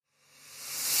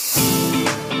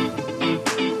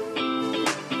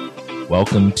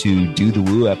Welcome to Do the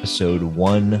Woo, episode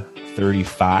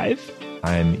 135.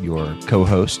 I'm your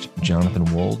co-host, Jonathan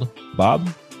Wold. Bob,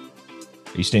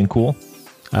 are you staying cool?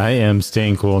 I am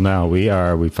staying cool now. We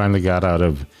finally got out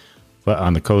of what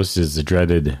on the coast is the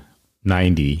dreaded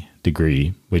 90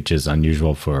 degree, which is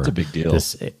unusual for It's a big deal.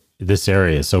 This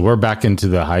area. So we're back into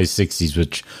the high 60s,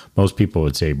 which most people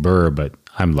would say burr, but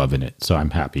I'm loving it. So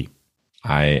I'm happy.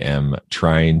 I am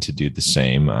trying to do the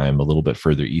same. I'm a little bit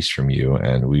further east from you,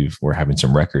 and we're having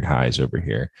some record highs over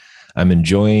here. I'm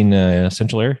enjoying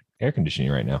central air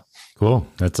conditioning right now. Cool.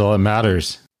 That's all that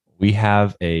matters. We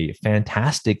have a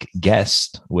fantastic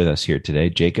guest with us here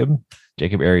today. Jacob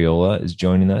Arriola is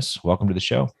joining us. Welcome to the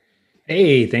show.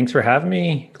 Hey, thanks for having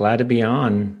me. Glad to be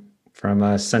on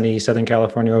from sunny Southern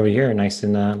California over here. Nice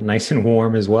and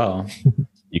warm as well.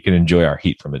 You can enjoy our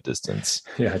heat from a distance.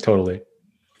 Yeah, totally.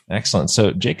 Excellent.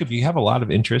 So, Jacob, you have a lot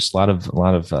of interests, a lot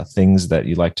of things that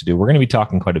you like to do. We're going to be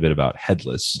talking quite a bit about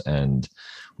Headless and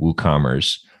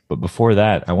WooCommerce, but before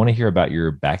that, I want to hear about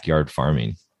your backyard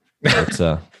farming. What's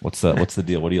the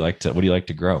deal? What do you like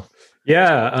to grow?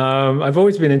 Yeah, I've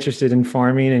always been interested in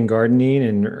farming and gardening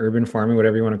and urban farming,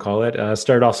 whatever you want to call it.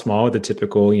 Started off small with the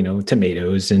typical,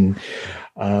 tomatoes and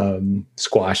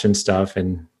squash and stuff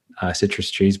and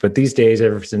citrus trees. But these days,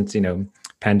 ever since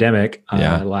pandemic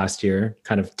last year,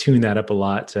 kind of tuned that up a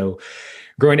lot. So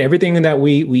growing everything that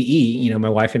we eat, my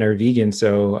wife and I are vegan.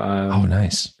 So, oh,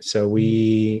 nice. So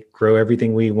we grow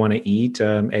everything we want to eat,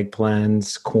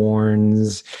 eggplants,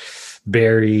 corns,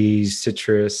 berries,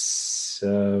 citrus,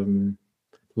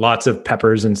 lots of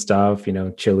peppers and stuff,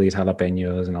 chilies,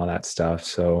 jalapenos and all that stuff.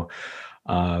 So,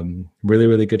 really,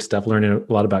 really good stuff. Learning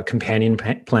a lot about companion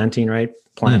planting, right?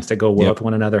 Plants that go well with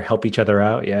one another, help each other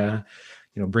out. Yeah.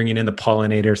 Bringing in the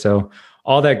pollinator. So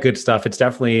all that good stuff. It's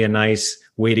definitely a nice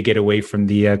way to get away from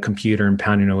the computer and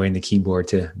pounding away in the keyboard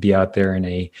to be out there in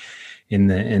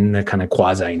the kind of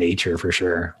quasi nature for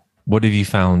sure. What have you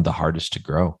found the hardest to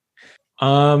grow?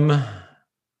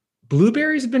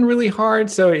 Blueberries have been really hard.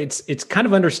 So it's kind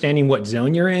of understanding what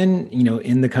zone you're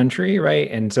in the country, right?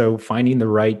 And so finding the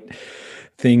right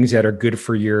things that are good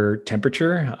for your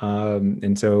temperature.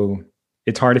 And so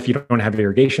it's hard if you don't have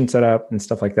irrigation set up and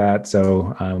stuff like that.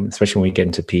 So especially when we get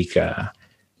into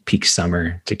peak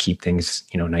summer to keep things,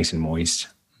 nice and moist.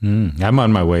 I'm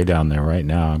on my way down there right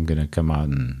now. I'm going to come out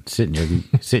and sit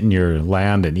in your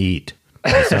land and eat.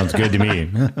 That sounds good to me.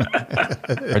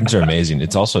 Gardens are amazing.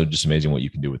 It's also just amazing what you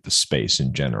can do with the space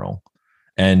in general.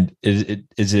 And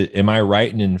am I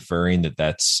right in inferring that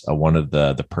that's one of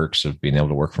the perks of being able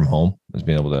to work from home, is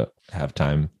being able to have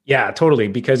time? Yeah, totally.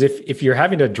 Because if you're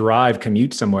having to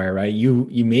commute somewhere, right, you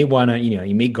may want to,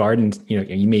 you may garden,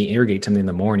 you may irrigate something in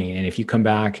the morning. And if you come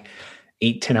back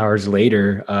 8-10 hours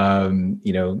later,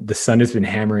 the sun has been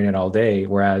hammering it all day.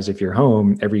 Whereas if you're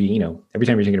home, every time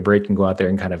you're taking a break, you can go out there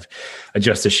and kind of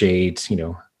adjust the shades,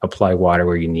 apply water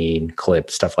where you need, clip,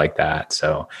 stuff like that.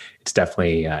 So it's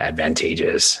definitely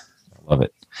advantageous. I love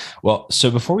it. Well,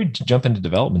 so before we jump into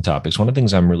development topics, one of the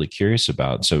things I'm really curious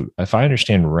about, so if I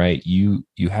understand right, you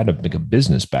had a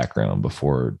business background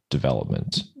before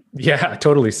development. Yeah,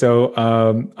 totally. So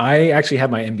I actually had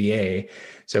my MBA.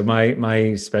 So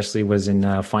my specialty was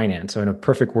in finance. So in a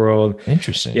perfect world,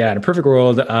 interesting. Yeah, in a perfect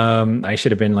world, I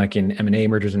should have been like in M&A,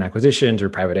 mergers and acquisitions, or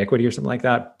private equity or something like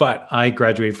that. But I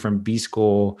graduated from B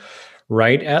school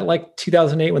right at like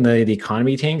 2008 when the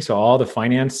economy tanked. So all the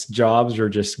finance jobs were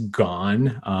just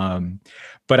gone.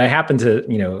 But I happened to,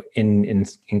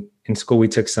 in school, we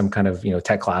took some kind of,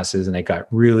 tech classes, and I got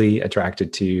really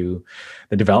attracted to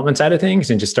the development side of things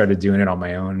and just started doing it on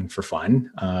my own for fun.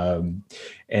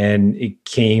 And it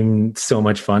came so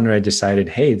much fun that I decided,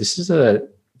 hey, this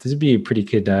would be a pretty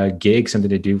good gig, something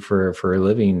to do for a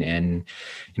living. And,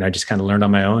 I just kind of learned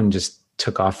on my own and just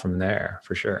took off from there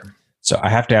for sure. So I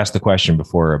have to ask the question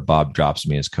before Bob drops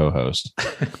me as co-host.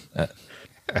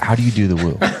 How do you do the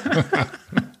woo?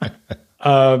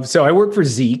 So I work for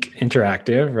Zeek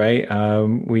Interactive, right?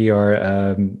 We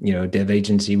are, dev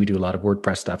agency. We do a lot of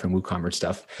WordPress stuff and WooCommerce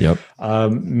stuff. Yep.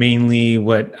 Mainly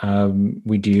what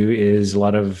we do is a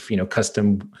lot of,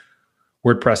 custom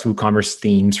WordPress WooCommerce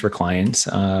themes for clients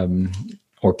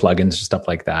or plugins and stuff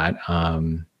like that.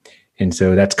 And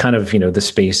so that's kind of, the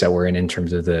space that we're in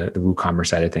terms of the WooCommerce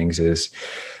side of things is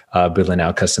building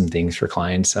out custom things for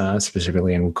clients,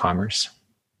 specifically in WooCommerce.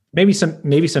 Maybe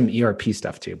some ERP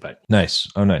stuff too, but nice.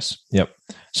 Oh, nice. Yep.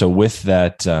 So with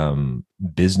that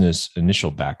business initial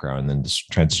background and then this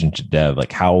transition to dev,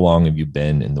 like how long have you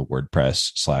been in the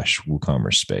WordPress /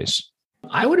 WooCommerce space?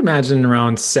 I would imagine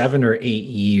around 7 or 8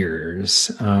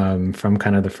 years, from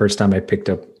kind of the first time I picked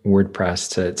up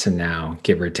WordPress to now,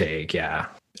 give or take. Yeah.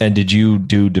 And did you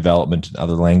do development in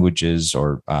other languages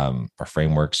or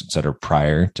frameworks, et cetera,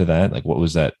 prior to that? Like, what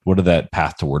was that? What did that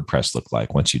path to WordPress look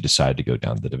like once you decided to go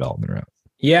down the development route?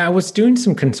 Yeah, I was doing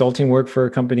some consulting work for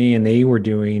a company, and they were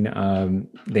doing,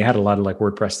 they had a lot of like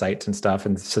WordPress sites and stuff.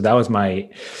 And so that was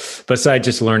besides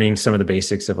just learning some of the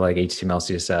basics of like HTML,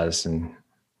 CSS and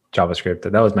JavaScript,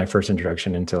 that was my first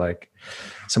introduction into like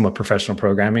somewhat professional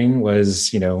programming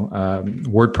was,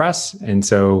 WordPress. And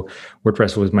so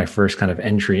WordPress was my first kind of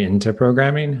entry into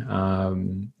programming.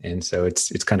 And so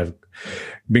it's kind of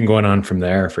been going on from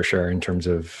there for sure in terms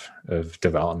of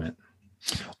development.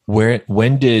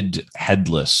 When did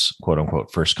Headless, quote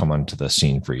unquote, first come onto the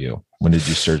scene for you? When did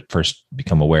you first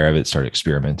become aware of it, start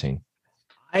experimenting?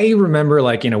 I remember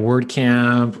like in a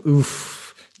WordCamp,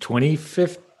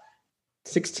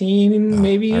 2016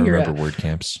 maybe. I remember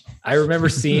WordCamps. I remember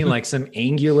seeing like some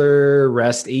Angular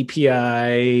REST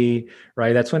API,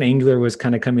 right? That's when Angular was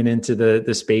kind of coming into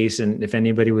the space. And if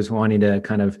anybody was wanting to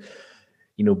kind of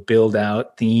build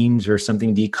out themes or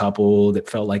something decoupled, it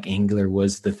felt like Angular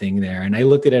was the thing there. And I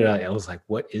looked at it, I was like,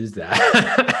 what is that?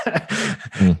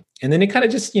 And then it kind of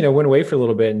just, went away for a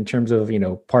little bit in terms of,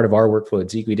 part of our workflow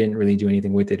at Zeek. We didn't really do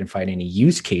anything with it and find any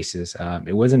use cases.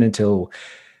 It wasn't until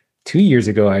 2 years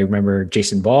ago, I remember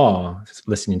Jason Ball,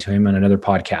 listening to him on another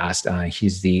podcast.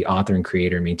 He's the author and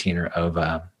creator and maintainer of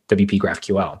WP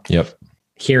GraphQL. Yep.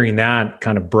 Hearing that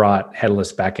kind of brought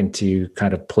Headless back into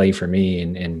kind of play for me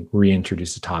and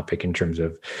reintroduced the topic in terms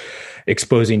of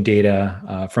exposing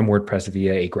data from WordPress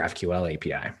via a GraphQL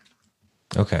API.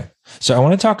 Okay. So I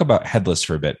want to talk about Headless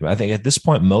for a bit. I think at this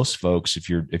point, most folks, if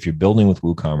you're building with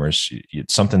WooCommerce,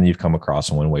 it's something that you've come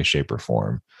across in one way, shape, or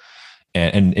form.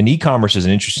 And e-commerce is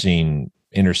an interesting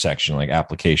intersection, like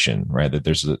application, right? That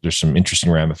there's some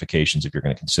interesting ramifications if you're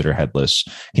going to consider Headless.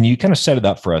 Can you kind of set it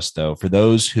up for us, though, for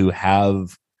those who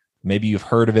have, maybe you've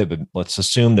heard of it, but let's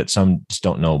assume that some just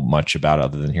don't know much about it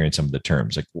other than hearing some of the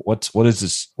terms. Like, what is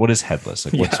this? What is Headless?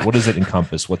 Like, what does it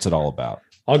encompass? What's it all about?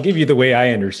 I'll give you the way I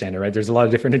understand it, right? There's a lot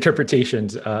of different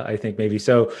interpretations, I think maybe.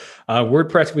 So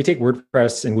WordPress, we take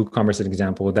WordPress and WooCommerce as an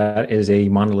example. That is a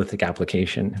monolithic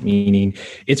application, meaning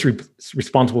it's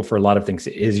responsible for a lot of things.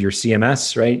 It is your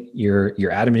CMS, right? Your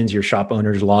admins, your shop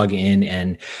owners log in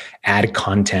and add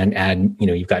content,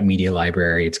 you've got media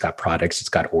library, it's got products, it's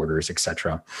got orders,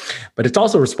 etc. But it's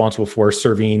also responsible for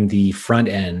serving the front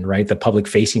end, right? The public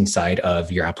facing side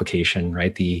of your application,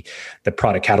 right? The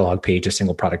product catalog page, a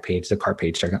single product page, the cart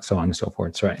page, so on and so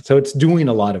forth, right? So it's doing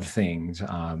a lot of things.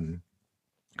 And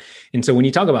so when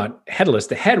you talk about Headless,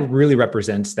 the head really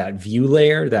represents that view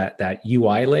layer, that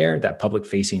UI layer, that public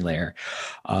facing layer.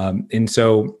 And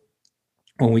so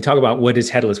when we talk about what is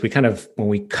Headless, when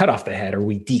we cut off the head or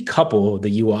we decouple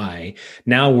the UI,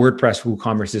 now WordPress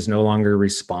WooCommerce is no longer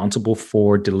responsible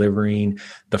for delivering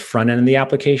the front end of the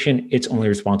application. It's only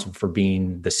responsible for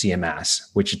being the CMS,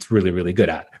 which it's really, really good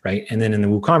at, right? And then in the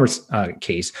WooCommerce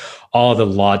case, all the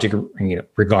logic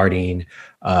regarding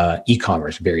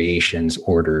e-commerce, variations,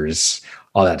 orders,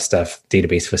 all that stuff,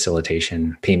 database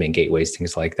facilitation, payment gateways,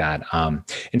 things like that.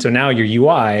 And so now your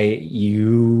UI,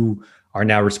 you are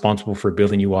now responsible for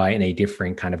building UI in a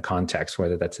different kind of context,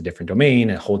 whether that's a different domain,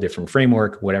 a whole different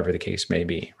framework, whatever the case may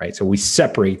be, right? So we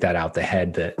separate that out, the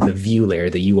head, the view layer,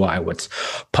 the UI, what's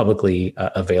publicly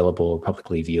available,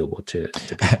 publicly viewable to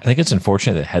people. I think it's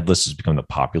unfortunate that Headless has become the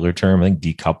popular term. I think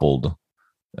decoupled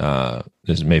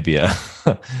is maybe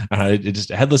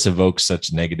Headless evokes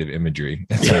such negative imagery.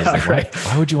 Yeah, like, right.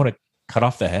 Why would you want to cut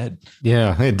off the head?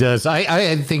 Yeah, it does.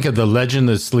 I think of the legend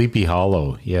of Sleepy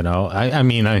Hollow.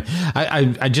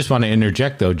 I just want to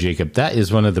interject though, Jacob. That is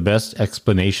one of the best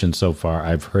explanations so far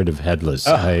I've heard of Headless.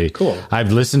 Cool.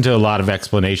 I've listened to a lot of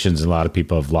explanations, and a lot of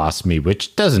people have lost me,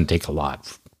 which doesn't take a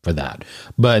lot for that.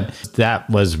 But that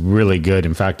was really good.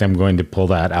 In fact, I'm going to pull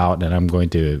that out and I'm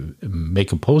going to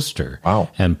make a poster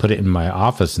and put it in my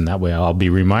office. And that way I'll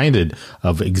be reminded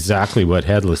of exactly what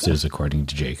Headless is, according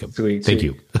to Jacob. Thank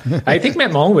you. I think Matt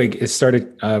Mullenweg has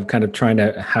started kind of trying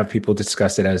to have people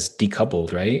discuss it as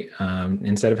decoupled, right?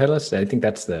 Instead of Headless. I think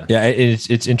that's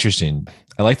it's interesting.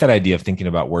 I like that idea of thinking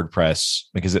about WordPress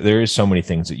because there is so many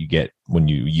things that you get when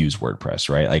you use WordPress,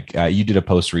 right? Like you did a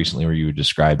post recently where you were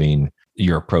describing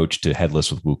your approach to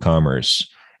Headless with WooCommerce,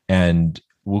 and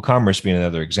WooCommerce being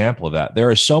another example of that.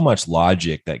 There is so much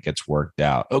logic that gets worked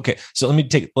out. Okay, so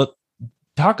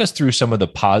talk us through some of the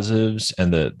positives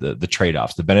and the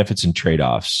trade-offs, the benefits and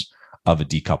trade-offs of a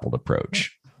decoupled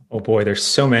approach. Oh boy, there's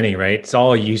so many, right? It's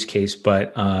all a use case,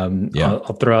 but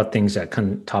I'll throw out things that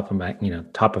come top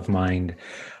of mind.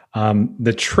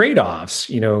 The trade-offs,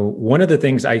 one of the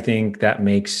things I think that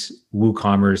makes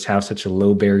WooCommerce have such a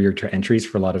low barrier to entries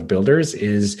for a lot of builders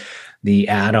is the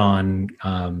add-on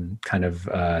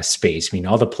space. I mean,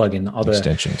 all the plugin, all the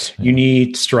extensions. You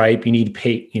need Stripe, you need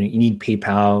you need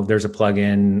PayPal. There's a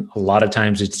plugin. A lot of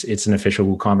times, it's an official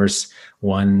WooCommerce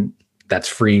one that's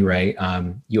free, right?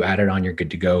 You add it on, you're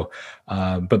good to go.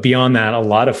 But beyond that, a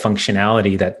lot of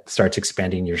functionality that starts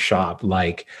expanding your shop,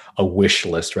 like a wish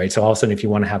list, right? So all of a sudden, if you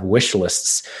want to have wish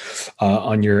lists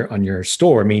on your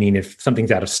store, meaning if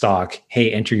something's out of stock,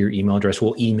 hey, enter your email address,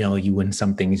 we'll email you when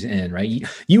something's in, right?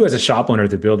 You as a shop owner,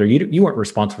 the builder, you weren't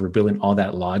responsible for building all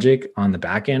that logic on the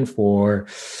back end for,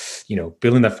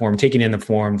 building that form, taking in the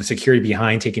form, the security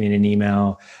behind taking in an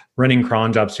email, running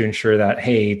cron jobs to ensure that,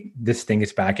 hey, this thing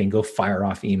is back and go fire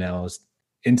off emails.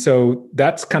 And so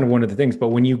that's kind of one of the things. But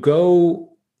when you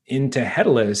go into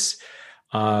Headless,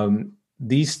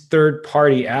 these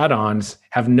third-party add-ons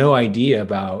have no idea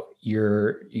about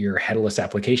your Headless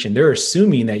application. They're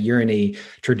assuming that you're in a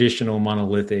traditional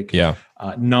monolithic,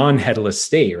 non-Headless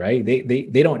state, right?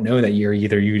 They don't know that you're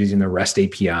either using the REST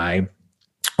API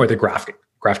or the GraphQL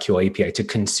API to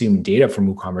consume data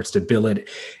from WooCommerce to build it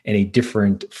in a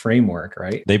different framework,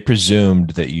 right? They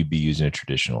presumed that you'd be using a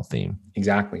traditional theme.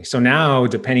 Exactly. So now,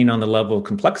 depending on the level of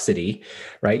complexity,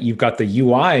 right, you've got the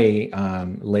UI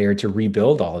layer to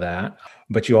rebuild all that,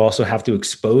 but you also have to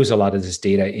expose a lot of this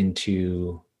data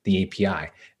into the API.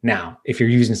 Now, if you're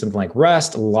using something like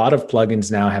REST, a lot of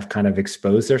plugins now have kind of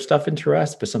exposed their stuff into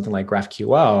REST, but something like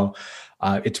GraphQL,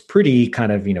 it's pretty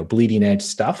kind of, bleeding edge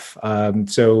stuff.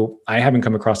 So I haven't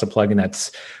come across a plugin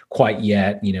that's quite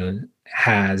yet,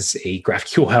 has a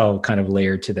GraphQL kind of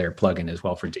layer to their plugin as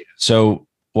well for data. So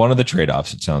one of the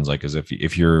trade-offs, it sounds like, is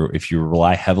if you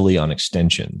rely heavily on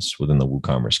extensions within the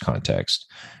WooCommerce context,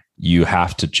 you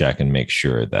have to check and make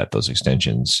sure that those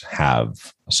extensions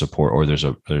have support, or there's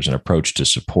an approach to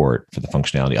support for the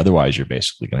functionality. Otherwise, you're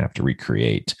basically going to have to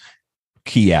recreate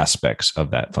key aspects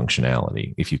of that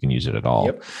functionality if you can use it at all.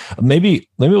 Yep. Maybe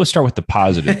let's start with the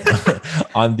positive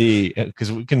on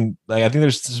because we can. I think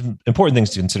there's some important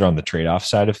things to consider on the trade-off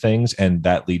side of things, and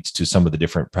that leads to some of the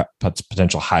different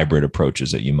potential hybrid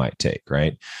approaches that you might take,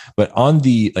 right? But on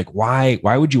the why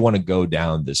would you want to go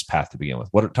down this path to begin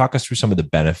with? Talk us through some of the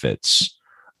benefits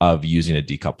of using a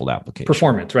decoupled application.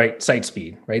 Performance, right? Site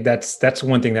speed, right? That's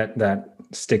one thing that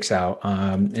sticks out.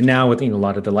 And now with a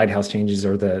lot of the Lighthouse changes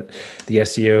or the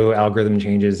SEO algorithm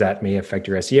changes that may affect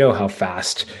your SEO, how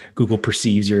fast Google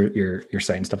perceives your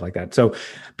site and stuff like that. So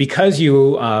because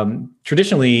you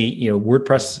traditionally,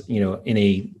 WordPress, in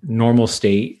a normal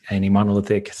state and a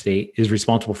monolithic state is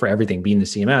responsible for everything, being the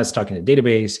CMS, talking to the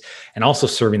database, and also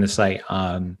serving the site.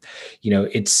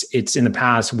 It's in the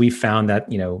past, we found that,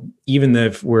 even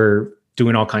if we're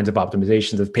doing all kinds of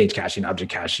optimizations of page caching, object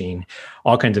caching,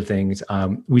 all kinds of things,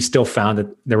 we still found that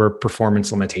there were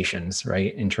performance limitations,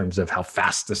 right, in terms of how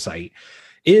fast the site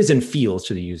is and feels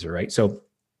to the user, right? So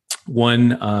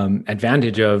one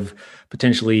advantage of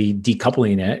potentially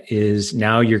decoupling it is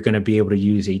now you're going to be able to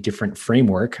use a different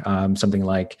framework, something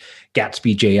like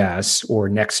Gatsby.js or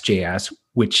Next.js,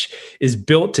 which is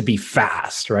built to be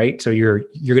fast, right? So you're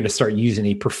going to start using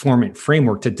a performant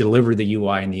framework to deliver the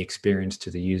UI and the experience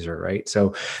to the user, right?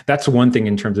 So that's one thing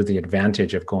in terms of the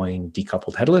advantage of going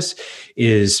decoupled headless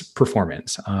is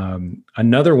performance.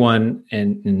 Another one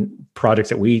in projects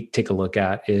that we take a look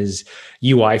at is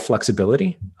UI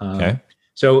flexibility. Okay.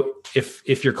 So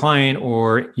if your client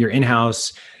or your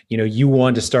in-house, you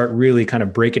want to start really kind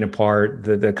of breaking apart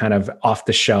the kind of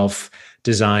off-the-shelf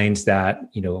designs that,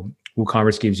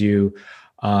 WooCommerce gives you,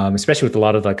 especially with a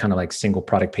lot of the kind of like single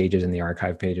product pages and the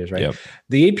archive pages, right? Yep.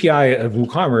 The API of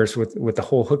WooCommerce with the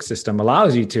whole hook system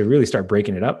allows you to really start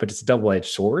breaking it up, but it's a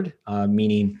double-edged sword,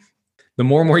 meaning the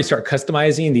more and more you start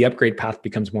customizing, the upgrade path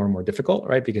becomes more and more difficult,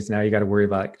 right? Because now you got to worry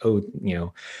about, and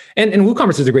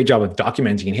WooCommerce does a great job of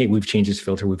documenting, hey, we've changed this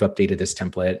filter, we've updated this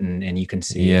template, and you can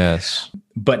see. Yes.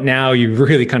 But now you've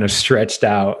really kind of stretched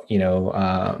out,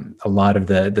 a lot of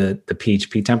the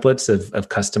PHP templates of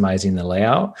customizing the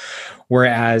layout.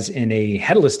 Whereas in a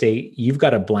headless state, you've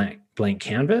got a blank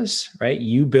canvas, right?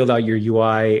 You build out your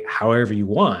UI however you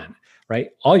want.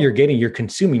 Right? All you're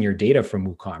consuming your data from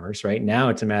WooCommerce, right? Now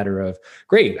it's a matter of,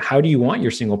 great, how do you want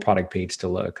your single product page to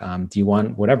look? Do you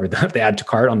want whatever, the add to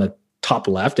cart on the top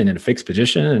left and in a fixed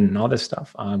position and all this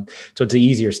stuff? So it's an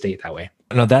easier state that way.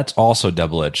 No, that's also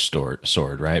double-edged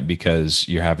sword, right? Because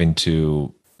you're having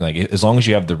to, as long as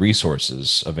you have the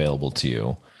resources available to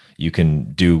you, you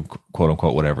can do quote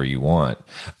unquote whatever you want.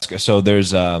 So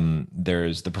there's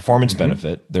the performance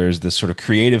benefit. There's this sort of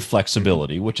creative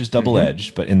flexibility, which is double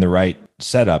edged, but in the right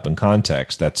setup and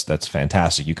context, that's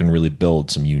fantastic. You can really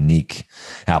build some unique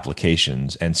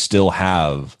applications and still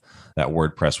have that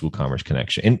WordPress WooCommerce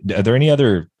connection. And are there any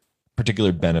other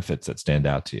particular benefits that stand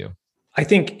out to you? I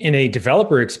think in a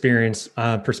developer experience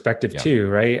perspective too,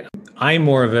 right? I'm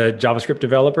more of a JavaScript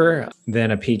developer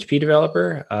than a PHP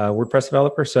developer, WordPress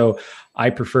developer. So I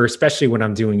prefer, especially when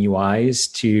I'm doing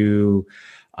UIs, to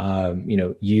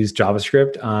use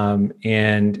JavaScript.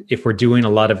 And if we're doing a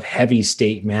lot of heavy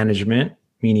state management,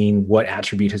 meaning what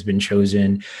attribute has been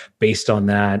chosen based on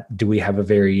that, do we have a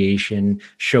variation,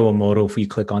 show a modal if we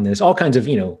click on this, all kinds of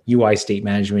UI state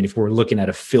management. If we're looking at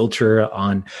a filter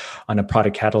on a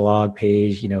product catalog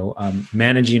page,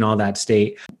 managing all that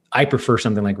state, I prefer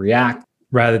something like React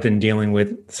rather than dealing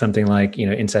with something like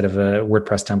inside of a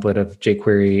WordPress template of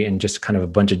jQuery and just kind of a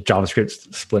bunch of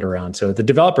JavaScript split around. So the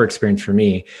developer experience for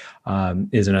me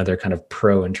is another kind of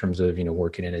pro in terms of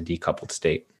working in a decoupled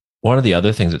state. One of the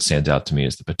other things that stands out to me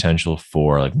is the potential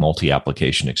for like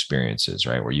multi-application experiences,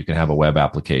 right? Where you can have a web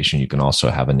application, you can also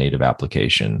have a native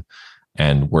application,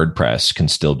 and WordPress can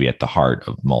still be at the heart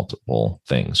of multiple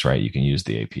things, right? You can use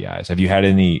the APIs. Have you had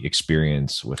any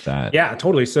experience with that? Yeah,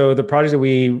 totally. So the project that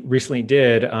we recently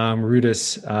did,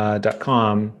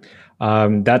 Rudis.com,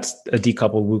 that's a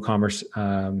decoupled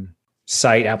WooCommerce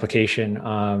site application.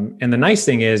 And the nice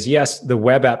thing is, yes, the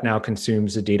web app now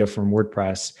consumes the data from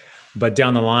WordPress, but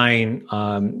down the line,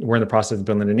 we're in the process of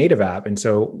building a native app. And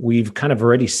so we've kind of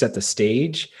already set the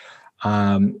stage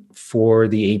for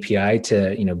the API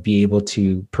to be able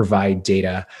to provide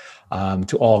data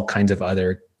to all kinds of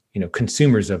other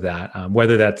consumers of that,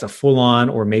 whether that's a full-on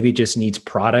or maybe just needs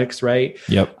products, right?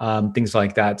 Yep. Things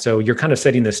like that. So you're kind of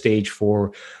setting the stage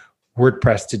for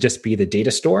WordPress to just be the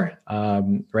data store,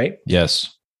 right?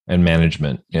 Yes. And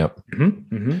management. Yep.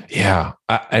 Mm-hmm. Mm-hmm. Yeah.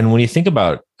 And when you think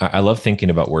about, I love thinking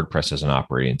about WordPress as an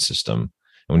operating system. And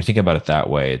when you think about it that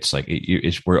way, it's like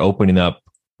we're opening up,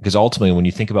 because ultimately when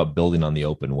you think about building on the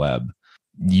open web,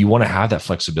 you want to have that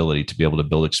flexibility to be able to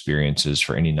build experiences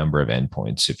for any number of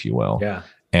endpoints, if you will. Yeah.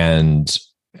 And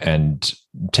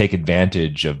take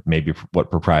advantage of maybe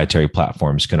what proprietary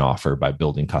platforms can offer by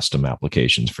building custom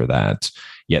applications for that,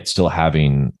 yet still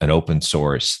having an open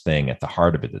source thing at the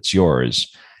heart of it that's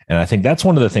yours. And I think that's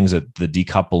one of the things that the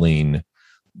decoupling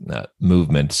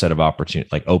movement set of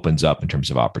opportunity opens up in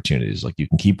terms of opportunities. Like you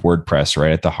can keep WordPress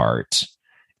right at the heart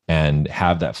and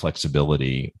have that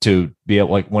flexibility to be able,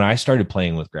 like when I started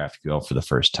playing with GraphQL for the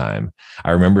first time,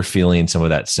 I remember feeling some of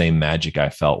that same magic I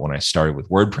felt when I started with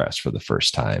WordPress for the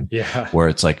first time. Yeah. Where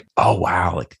it's like, oh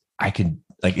wow, like I can,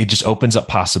 like it just opens up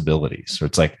possibilities. So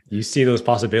it's like you see those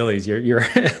possibilities, you're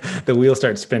the wheel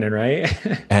starts spinning, right?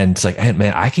 And it's like,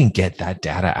 man, I can get that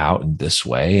data out in this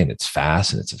way, and it's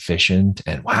fast and it's efficient,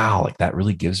 and wow, like that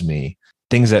really gives me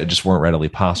things that just weren't readily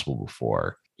possible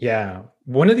before. Yeah.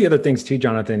 One of the other things too,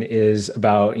 Jonathan, is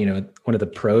about, one of the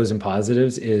pros and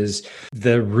positives is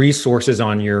the resources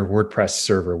on your WordPress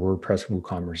server, WordPress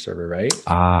WooCommerce server, right?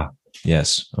 Ah,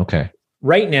 yes. Okay.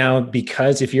 Right now,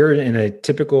 because if you're in a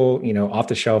typical,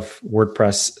 off-the-shelf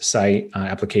WordPress site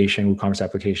application, WooCommerce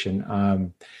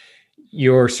application,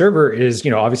 your server is,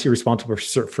 obviously responsible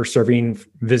for serving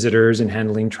visitors and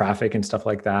handling traffic and stuff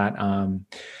like that.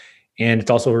 And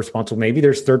it's also responsible. Maybe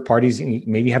there's third parties.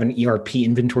 Maybe you have an ERP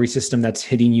inventory system that's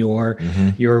hitting your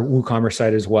WooCommerce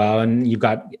site as well. And you've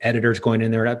got editors going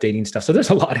in there and updating stuff. So there's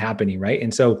a lot happening, right?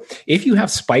 And so if you have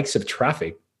spikes of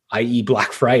traffic, i.e.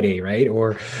 Black Friday, right?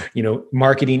 Or,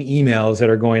 marketing emails that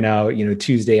are going out,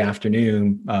 Tuesday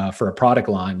afternoon for a product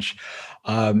launch,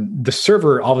 the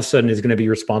server all of a sudden is going to be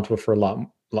responsible for a lot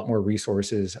more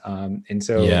resources. And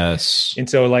so, yes. And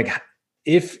so like,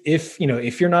 if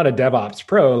you're not a DevOps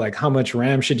pro, like how much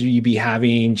RAM should you be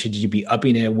having? Should you be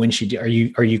upping it? When are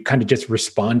you kind of just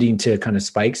responding to kind of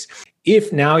spikes?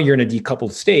 If now you're in a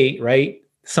decoupled state, right?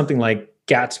 Something like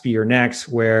Gatsby or Next,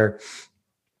 where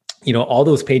all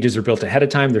those pages are built ahead of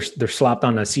time. They're slapped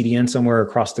on a CDN somewhere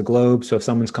across the globe. So if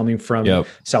someone's coming from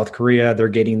South Korea, they're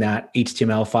getting that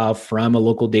HTML file from a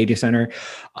local data center.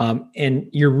 And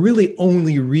you're really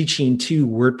only reaching to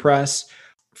WordPress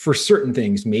for certain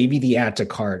things, maybe the add to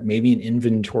cart, maybe an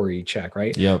inventory check,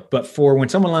 right? Yep. But for when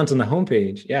someone lands on the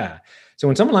homepage, so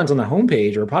when someone lands on the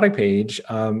homepage or a product page,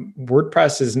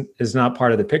 WordPress is not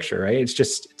part of the picture, right? It's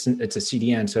a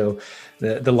CDN. So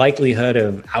the likelihood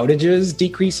of outages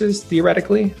decreases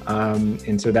theoretically.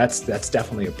 And so that's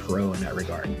definitely a pro in that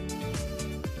regard.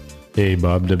 Hey,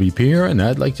 Bob WP here, and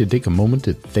I'd like to take a moment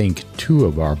to thank two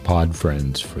of our pod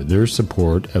friends for their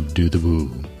support of Do the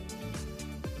Woo.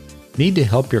 Need to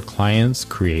help your clients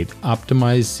create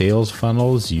optimized sales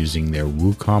funnels using their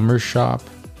WooCommerce shop?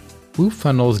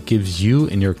 WooFunnels gives you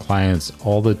and your clients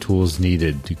all the tools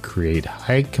needed to create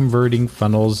high-converting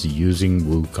funnels using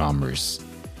WooCommerce.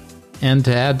 And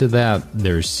to add to that,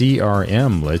 their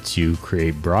CRM lets you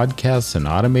create broadcasts and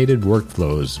automated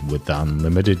workflows with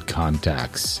unlimited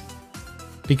contacts.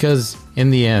 Because in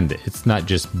the end, it's not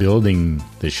just building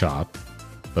the shop,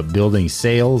 but building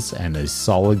sales and a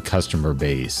solid customer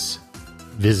base.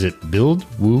 Visit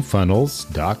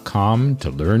buildwoofunnels.com to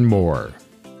learn more.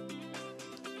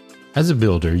 As a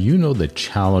builder, you know the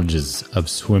challenges of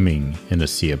swimming in a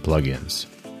sea of plugins.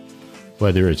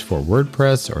 Whether it's for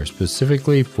WordPress or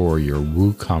specifically for your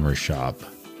WooCommerce shop.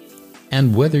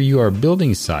 And whether you are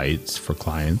building sites for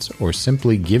clients or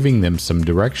simply giving them some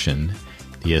direction,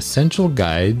 the Essential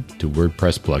Guide to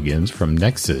WordPress Plugins from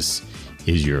Nexus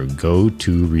is your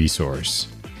go-to resource.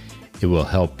 It will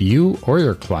help you or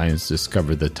your clients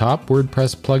discover the top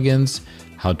WordPress plugins,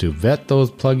 how to vet those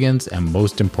plugins, and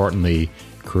most importantly,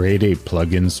 create a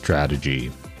plugin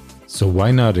strategy. So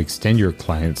why not extend your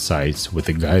client sites with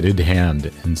a guided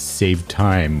hand and save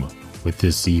time with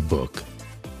this ebook?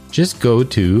 Just go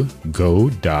to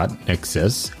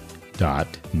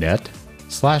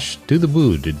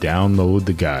go.nexus.net/dothewoo to download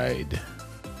the guide.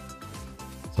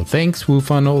 So thanks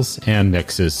WooFunnels and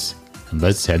Nexus, and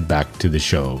let's head back to the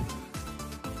show.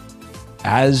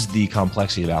 As the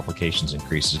complexity of applications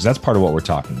increases, that's part of what we're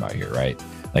talking about here, right?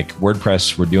 Like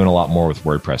WordPress, we're doing a lot more with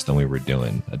WordPress than we were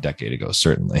doing a decade ago,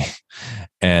 certainly.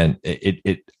 And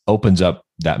it opens up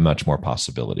that much more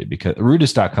possibility, because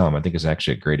Rudis.com, I think, is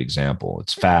actually a great example.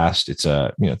 It's fast. It's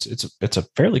a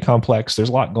fairly complex. There's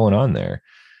a lot going on there.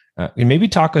 And maybe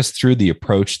talk us through the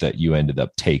approach that you ended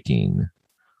up taking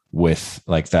with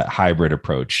like that hybrid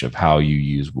approach of how you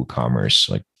use WooCommerce.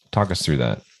 Like, talk us through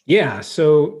that. Yeah.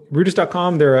 So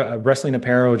Rudis.com, they're a wrestling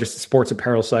apparel, just a sports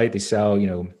apparel site. They sell,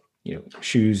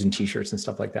 shoes and t-shirts and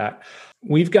stuff like that.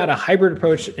 We've got a hybrid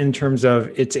approach in terms of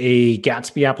it's a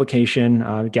Gatsby application.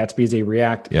 Gatsby is a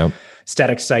React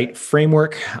static site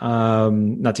framework.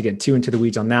 Not to get too into the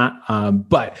weeds on that,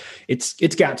 but it's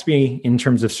Gatsby in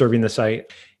terms of serving the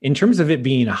site. In terms of it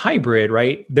being a hybrid,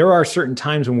 right? There are certain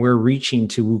times when we're reaching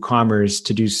to WooCommerce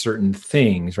to do certain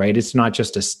things, right? It's not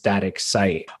just a static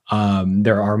site.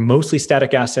 There are mostly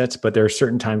static assets, but there are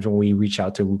certain times when we reach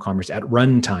out to WooCommerce at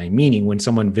runtime, meaning when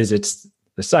someone visits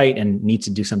the site and needs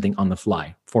to do something on the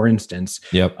fly. For instance,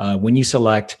 when you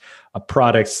select a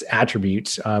product's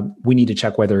attributes, we need to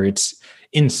check whether it's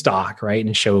in stock, right?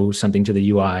 And show something to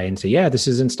the UI and say, yeah, this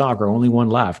is in stock, or only one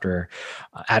left, or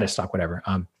out of stock, whatever.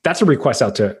 That's a request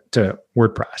out to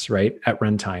WordPress, right? At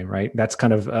runtime, right? That's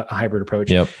kind of a hybrid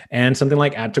approach. And something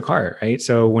like add to cart, right?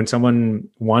 So when someone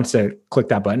wants to click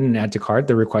that button and add to cart,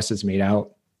 the request is made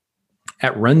out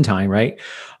at runtime, right?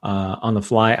 On the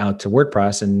fly out to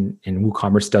WordPress, and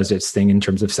WooCommerce does its thing in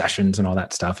terms of sessions and all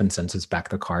that stuff and sends us back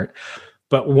the cart.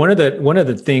 But one of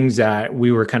the things that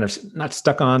we were kind of not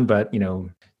stuck on, but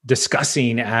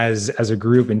discussing as a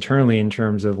group internally in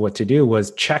terms of what to do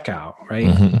was checkout, right?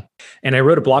 Mm-hmm. And I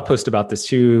wrote a blog post about this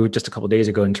too, just a couple of days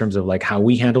ago, in terms of like how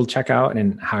we handled checkout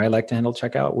and how I like to handle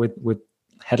checkout with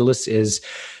Headless. Is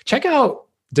checkout,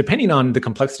 depending on the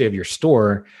complexity of your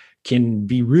store, can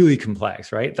be really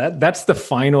complex, right? That's the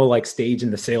final like stage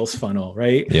in the sales funnel,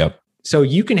 right? Yep. So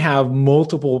you can have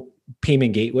multiple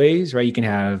payment gateways, right? You can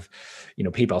have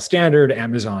PayPal Standard,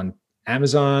 Amazon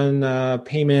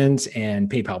payments, and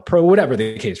PayPal Pro, whatever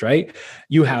the case, right?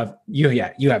 You have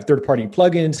third-party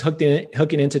plugins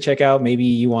hooking into checkout. Maybe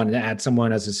you want to add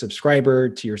someone as a subscriber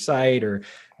to your site, or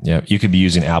you could be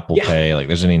using Apple Pay. Like,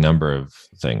 there's any number of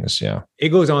things. Yeah, it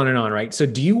goes on and on, right? So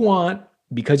do you want,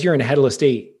 because you're in a headless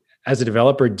state as a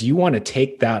developer, do you want to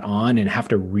take that on and have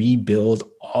to rebuild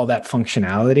all that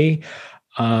functionality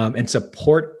and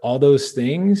support all those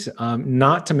things?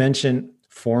 Not to mention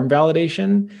form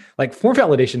validation. Like, form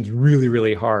validation is really,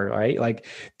 really hard, right? Like,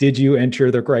 did you enter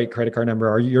the right credit card number?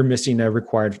 Or you're missing a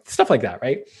required stuff like that,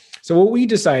 right? So what we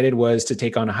decided was to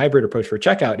take on a hybrid approach for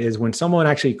checkout. Is when someone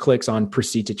actually clicks on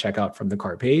proceed to checkout from the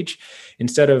cart page,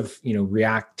 instead of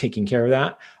React taking care of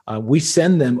that, we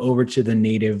send them over to the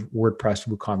native WordPress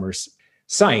WooCommerce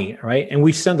site, right? And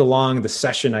we send along the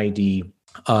session ID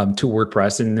to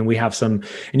WordPress. And then we have some,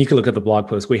 and you can look at the blog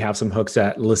post, we have some hooks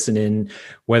that listen in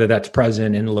whether that's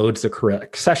present and loads the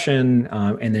correct session.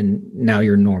 And then now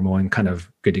you're normal and kind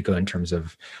of good to go in terms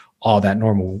of all that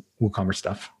normal WooCommerce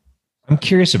stuff. I'm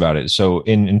curious about it. So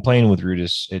in playing with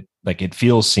Rudis, it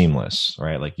feels seamless,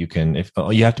 right? Like you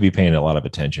have to be paying a lot of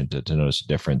attention to notice a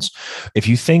difference. If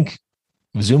you think,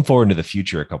 zoom forward into the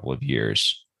future a couple of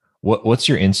years, what's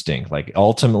your instinct? Like,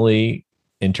 ultimately,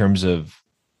 in terms of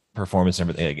performance and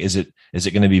everything? Like, is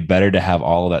it going to be better to have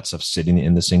all of that stuff sitting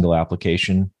in the single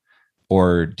application,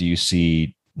 or do you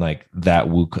see like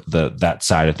that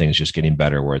side of things just getting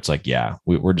better, where it's like, yeah,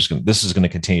 we're just going, this is going to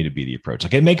continue to be the approach?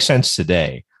 Like, it makes sense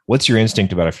today. What's your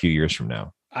instinct about a few years from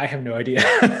now? I have no idea.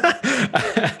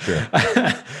 Sure.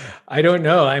 I don't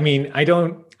know. I mean,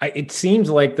 it seems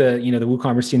like the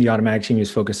WooCommerce team, the automatic team,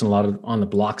 is focused on the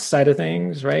blocks side of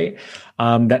things, right?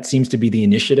 That seems to be the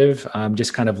initiative,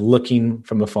 just kind of looking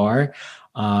from afar,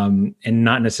 and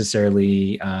not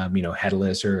necessarily,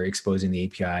 headless or exposing the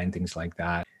API and things like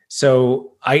that.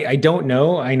 So I don't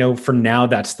know. I know for now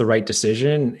that's the right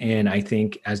decision. And I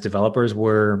think as developers,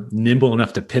 we're nimble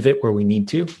enough to pivot where we need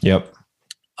to. Yep.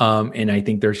 And I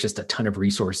think there's just a ton of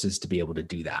resources to be able to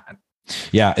do that.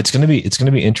 Yeah, it's going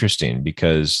to be interesting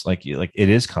because like it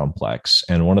is complex.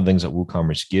 And one of the things that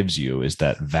WooCommerce gives you is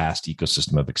that vast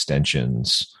ecosystem of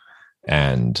extensions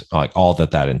and like all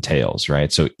that entails,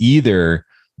 right? So either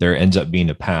there ends up being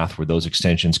a path where those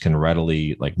extensions can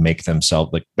readily like make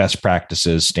themselves like best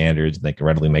practices, standards, they can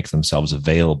readily make themselves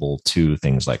available to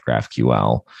things like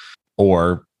GraphQL,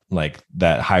 or like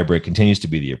that hybrid continues to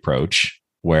be the approach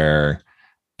where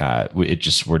we're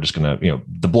just going to,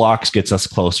 the blocks gets us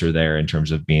closer there in terms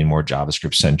of being more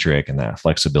JavaScript centric and that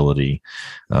flexibility.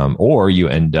 Or you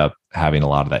end up having a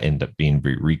lot of that end up being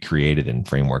recreated in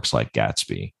frameworks like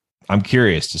Gatsby. I'm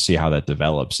curious to see how that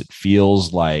develops. It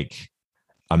feels like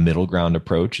a middle ground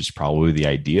approach is probably the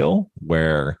ideal,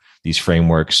 where these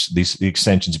frameworks, the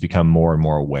extensions become more and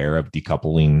more aware of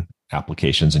decoupling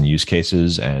applications and use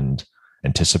cases and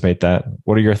anticipate that.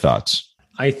 What are your thoughts?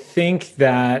 I think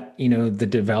that, the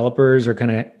developers are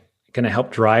going to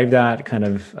help drive that kind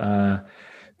of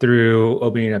through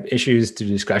opening up issues to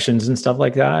discussions and stuff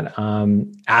like that.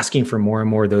 Asking for more and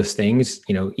more of those things,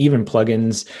 even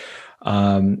plugins.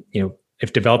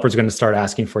 If developers are going to start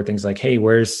asking for things like, hey,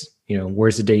 where's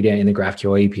the data in the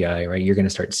GraphQL API, right? You're going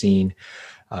to start seeing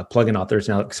plugin authors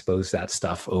now expose that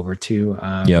stuff over to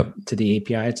the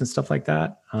APIs and stuff like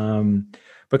that.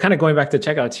 But kind of going back to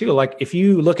checkout too, like if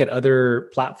you look at other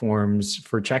platforms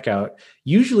for checkout,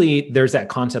 usually there's that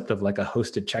concept of like a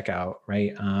hosted checkout,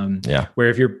 right? Where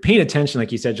if you're paying attention, like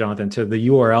you said, Jonathan, to the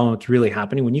URL and what's really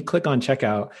happening, when you click on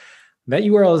checkout, that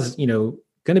URL is,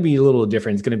 going to be a little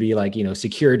different. It's going to be like,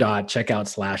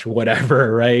 secure.checkout/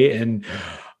 whatever, right? And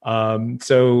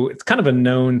so it's kind of a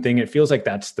known thing. It feels like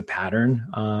that's the pattern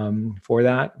for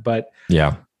that. But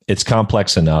yeah. It's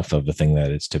complex enough of the thing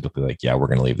that it's typically like, we're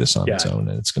going to leave this on its own,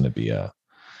 and it's going to be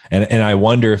and I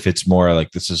wonder if it's more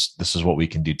like this is what we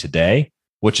can do today,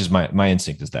 which is my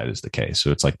instinct is that is the case.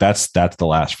 So it's like that's the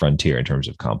last frontier in terms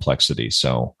of complexity.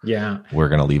 So we're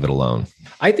going to leave it alone.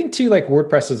 I think too, like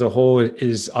WordPress as a whole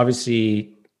is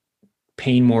obviously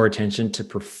paying more attention to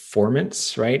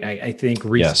performance, right? I think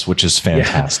yes, which is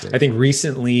fantastic. I think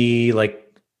recently, like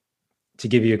to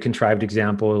give you a contrived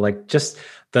example, like just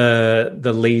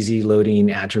the lazy loading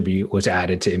attribute was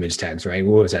added to image tags, right?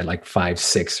 What was that, like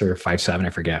 5.6 or 5.7? I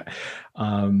forget.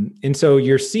 And so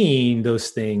you're seeing those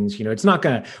things,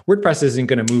 WordPress isn't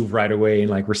going to move right away and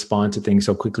like respond to things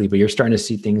so quickly, but you're starting to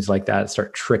see things like that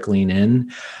start trickling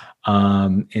in.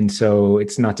 And so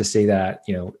it's not to say that,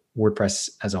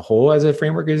 WordPress as a whole, as a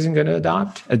framework, isn't going to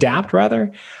adapt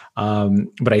rather.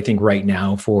 But I think right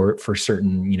now for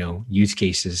certain, use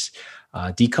cases,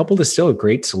 decoupled is still a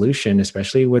great solution,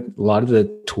 especially with a lot of the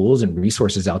tools and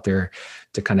resources out there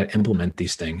to kind of implement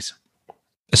these things.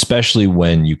 Especially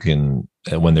when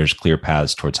when there's clear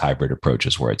paths towards hybrid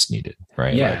approaches where it's needed,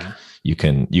 right? Yeah. Like you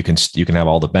can have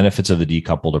all the benefits of the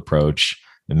decoupled approach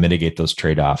and mitigate those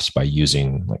trade-offs by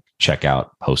using like checkout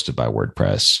hosted by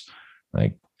WordPress,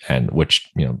 like, and which,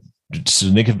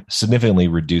 significantly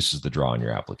reduces the draw on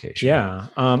your application. Yeah.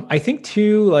 I think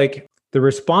too, like, the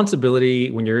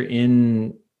responsibility when you're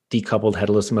in decoupled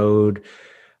headless mode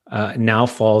now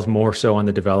falls more so on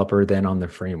the developer than on the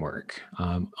framework,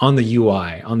 on the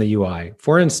UI.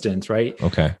 For instance, right?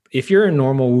 Okay. If you're in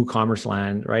normal WooCommerce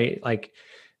land, right? Like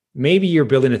maybe you're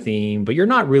building a theme, but you're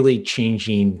not really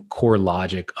changing core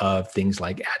logic of things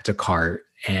like add to cart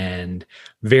and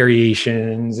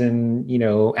variations and,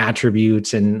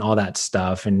 attributes and all that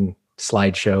stuff and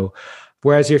slideshow.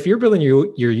 Whereas if you're building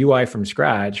your UI from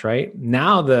scratch, right,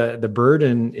 now the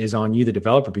burden is on you, the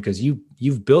developer, because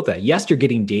you've built that. Yes, you're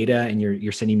getting data and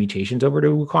you're sending mutations over to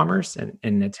WooCommerce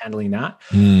and it's handling that.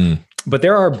 But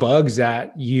there are bugs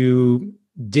that you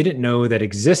didn't know that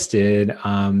existed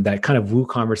that kind of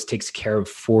WooCommerce takes care of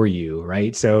for you,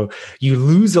 right? So you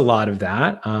lose a lot of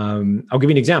that. I'll give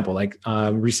you an example. Like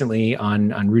recently on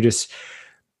Rudis,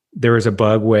 there was a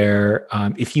bug where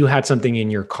if you had something in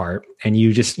your cart and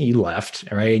you left,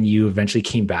 right, and you eventually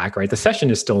came back, right, the session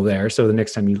is still there. So the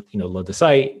next time you load the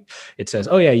site, it says,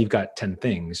 oh yeah, you've got 10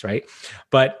 things, right?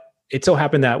 But it so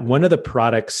happened that one of the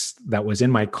products that was in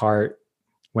my cart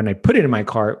when I put it in my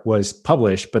cart was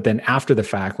published, but then after the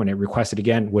fact, when it requested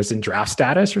again, was in draft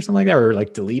status or something like that, or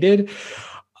like deleted.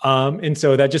 And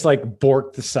so that just like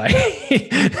borked the site,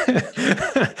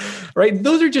 right?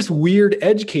 Those are just weird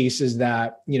edge cases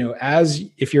that, as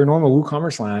if you're a normal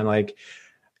WooCommerce land, like,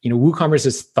 WooCommerce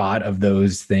has thought of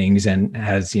those things and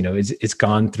has, it's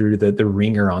gone through the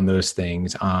ringer on those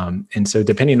things. And so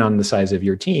depending on the size of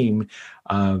your team,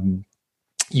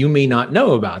 you may not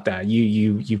know about that.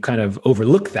 You kind of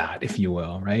overlook that, if you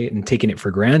will, right? And taking it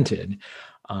for granted.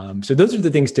 So those are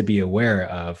the things to be aware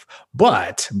of.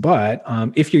 But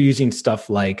if you're using stuff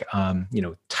like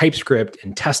TypeScript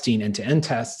and testing end-to-end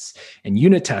tests and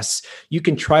unit tests, you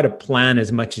can try to plan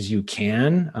as much as you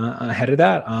can ahead of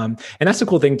that. And that's the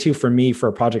cool thing too for me for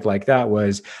a project like that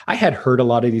was I had heard a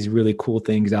lot of these really cool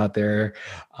things out there,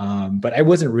 but I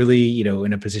wasn't really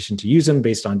in a position to use them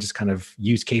based on just kind of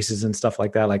use cases and stuff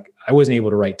like that. Like I wasn't able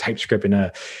to write TypeScript in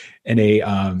a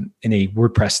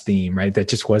WordPress theme, right? That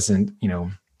just wasn't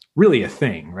really a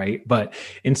thing, right? But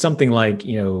in something like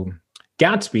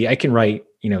Gatsby, I can write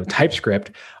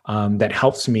TypeScript that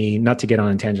helps me, not to get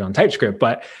on a tangent on TypeScript,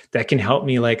 but that can help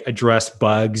me like address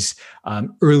bugs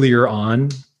earlier on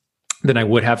than I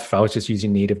would have if I was just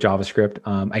using native JavaScript.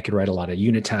 I could write a lot of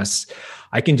unit tests.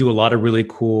 I can do a lot of really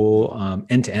cool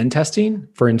end-to-end testing.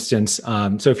 For instance,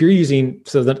 so if you're using,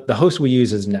 so the host we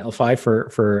use is Netlify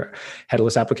for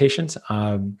headless applications.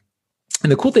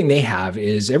 And the cool thing they have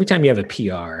is every time you have a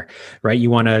PR, right,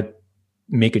 you want to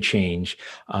make a change,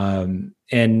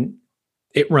 and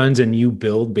it runs and you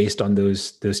build based on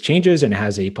those changes, and it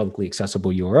has a publicly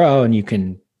accessible URL, and you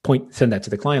can send that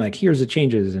to the client like, here's the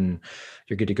changes, and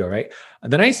you're good to go, right?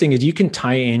 The nice thing is you can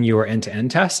tie in your end-to-end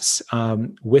tests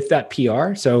with that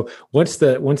PR. So once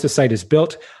the site is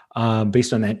built,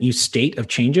 based on that new state of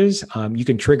changes, you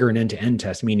can trigger an end-to-end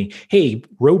test, meaning, hey,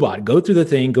 robot, go through the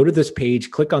thing, go to this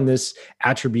page, click on this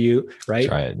attribute, right?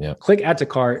 Try it, yeah. Click add to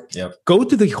cart, yep. Go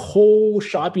through the whole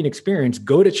shopping experience,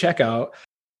 go to checkout,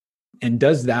 and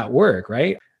does that work,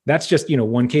 right? That's just,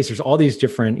 one case. There's all these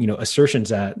different, assertions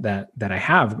that I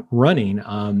have running.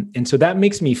 And so that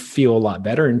makes me feel a lot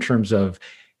better in terms of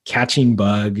catching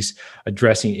bugs,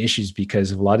 addressing issues,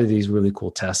 because of a lot of these really cool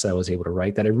tests I was able to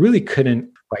write that I really couldn't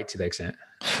write to the extent.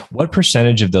 What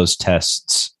percentage of those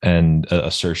tests and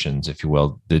assertions, if you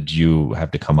will, did you have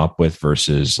to come up with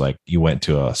versus like you went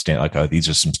to a these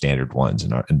are some standard ones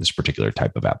in this particular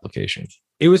type of application?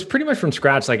 It was pretty much from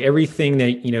scratch. Like everything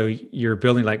that, you're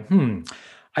building, like,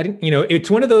 I didn't,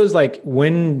 it's one of those, like,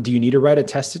 when do you need to write a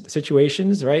test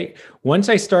situations, right? Once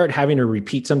I start having to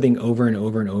repeat something over and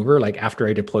over and over, like after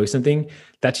I deploy something,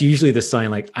 that's usually the sign,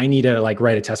 like, I need to like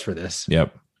write a test for this.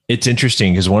 Yep. It's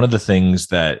interesting because one of the things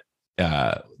that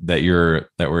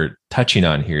we're touching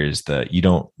on here is that we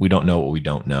don't know what we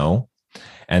don't know.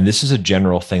 And this is a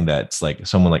general thing that's like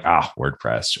someone like,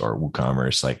 WordPress or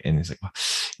WooCommerce, like, and it's like,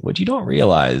 what you don't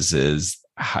realize is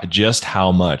just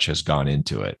how much has gone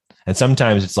into it. And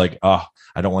sometimes it's like, I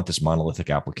don't want this monolithic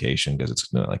application because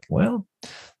it's like, well,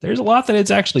 there's a lot that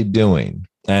it's actually doing.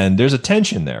 And there's a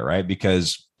tension there, right?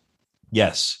 Because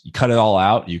yes, you cut it all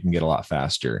out, you can get a lot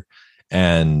faster.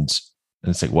 And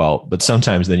it's like, well, but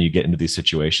sometimes then you get into these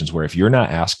situations where if you're not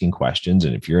asking questions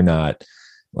and if you're not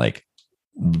like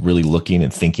really looking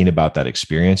and thinking about that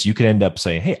experience, you could end up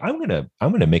saying, hey, I'm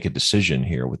going to make a decision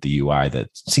here with the UI that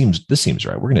seems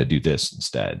right. We're going to do this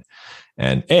instead.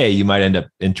 And you might end up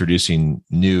introducing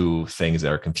new things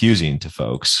that are confusing to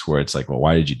folks where it's like, well,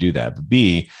 why did you do that? But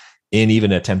B, in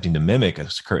even attempting to mimic a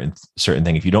certain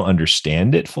thing, if you don't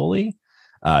understand it fully,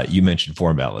 you mentioned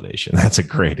form validation. That's a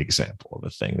great example of a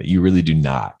thing that you really do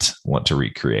not want to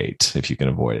recreate if you can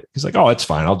avoid it. He's like, oh, it's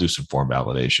fine. I'll do some form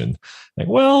validation. Like,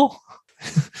 well,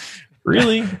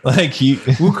 really? Like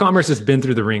WooCommerce has been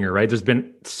through the ringer, right? There's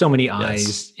been so many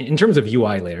eyes in terms of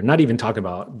UI layer, not even talk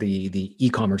about the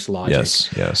e-commerce logic.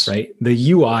 Yes. Right.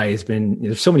 The UI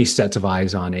there's so many sets of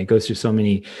eyes on it. It goes through so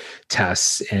many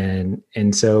tests. And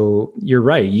so you're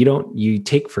right. You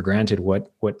take for granted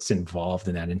what's involved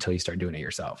in that until you start doing it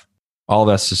yourself. All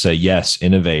that's to say, yes,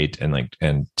 innovate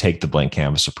and take the blank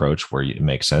canvas approach where it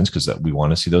makes sense because we want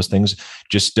to see those things.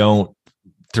 Just don't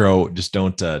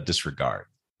disregard.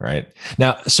 Right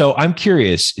now, so I'm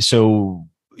curious. So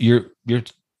you're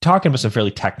talking about some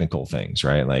fairly technical things,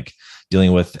 right? Like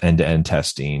dealing with end-to-end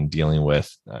testing, dealing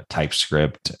with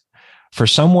TypeScript. For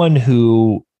someone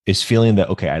who is feeling that,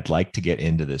 okay, I'd like to get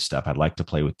into this stuff. I'd like to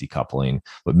play with decoupling,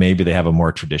 but maybe they have a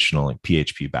more traditional like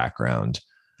PHP background.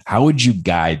 How would you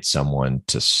guide someone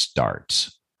to start?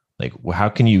 Like,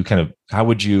 how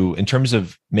would you, in terms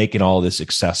of making all this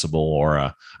accessible or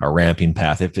a ramping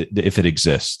path, if it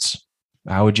exists,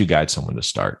 how would you guide someone to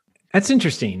start? That's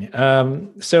interesting.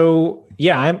 So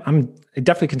yeah, I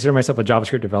definitely consider myself a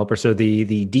JavaScript developer. So the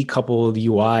decoupled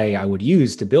UI I would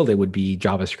use to build it would be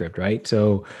JavaScript, right?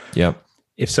 So yep.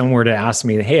 If someone were to ask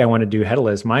me, hey, I want to do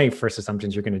headless, my first assumption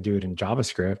is you're going to do it in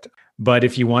JavaScript. But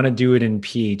if you want to do it in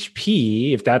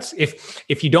PHP,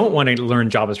 if you don't want to learn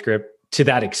JavaScript to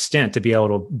that extent to be able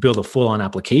to build a full-on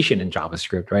application in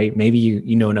JavaScript, right? Maybe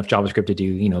you know enough JavaScript to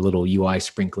do, little UI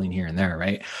sprinkling here and there,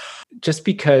 right? Just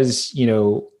because,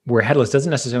 we're headless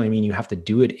doesn't necessarily mean you have to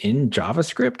do it in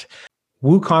JavaScript.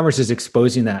 WooCommerce is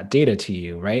exposing that data to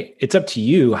you, right? It's up to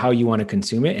you how you want to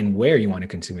consume it and where you want to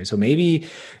consume it. So maybe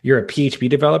you're a PHP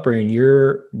developer and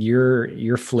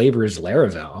your flavor is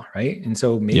Laravel, right? And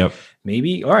so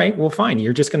maybe all right, well, fine.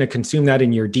 You're just going to consume that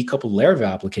in your decoupled Laravel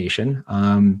application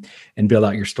and build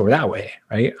out your store that way,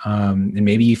 right? And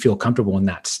maybe you feel comfortable in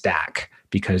that stack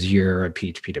because you're a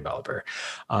PHP developer.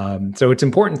 So it's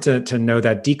important to know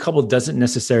that decoupled doesn't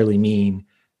necessarily mean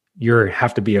you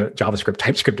have to be a JavaScript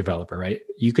TypeScript developer, right?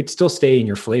 You could still stay in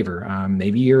your flavor.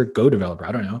 Maybe you're a Go developer.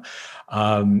 I don't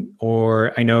know.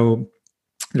 Or I know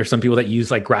there's some people that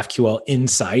use like GraphQL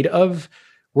inside of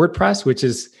WordPress, which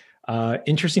is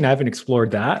interesting. I haven't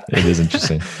explored that. It is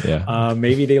interesting. Yeah.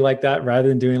 Maybe they like that rather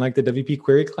than doing like the WP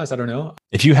query class. I don't know.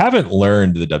 If you haven't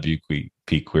learned the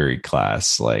WP query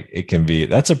class, like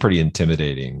that's a pretty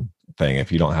intimidating thing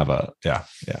if you don't have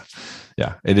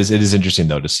yeah. It is interesting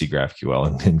though to see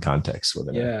GraphQL in context with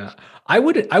it. Yeah. I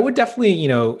would definitely,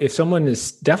 if someone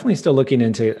is definitely still looking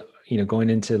into, going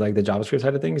into like the JavaScript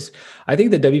side of things, I think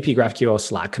the WP GraphQL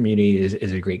Slack community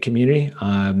is a great community.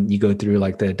 You go through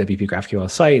like the WP GraphQL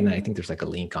site, and I think there's like a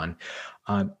link on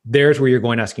there's where you're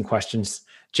going asking questions.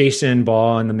 Jason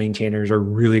Ball and the maintainers are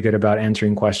really good about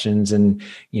answering questions and,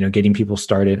 getting people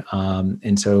started.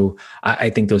 And so I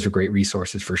think those are great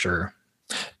resources for sure.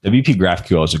 WP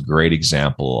GraphQL is a great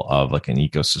example of like an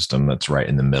ecosystem that's right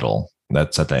in the middle.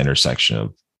 That's at the intersection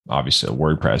of obviously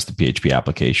WordPress, the PHP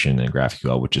application, and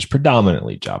GraphQL, which is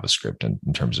predominantly JavaScript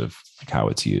in terms of like how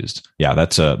it's used. Yeah,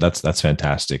 that's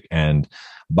fantastic. And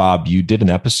Bob, you did an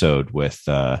episode with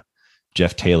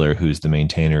Jeff Taylor, who's the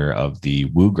maintainer of the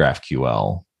Woo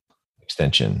GraphQL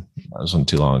extension. That wasn't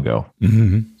too long ago.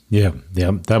 Mm-hmm. Yeah.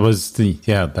 That was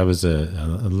a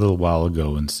little while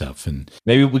ago and stuff. And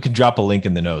maybe we can drop a link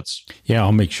in the notes. Yeah,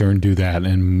 I'll make sure and do that.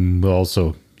 And we'll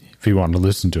also, if you want to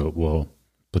listen to it, we'll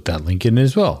put that link in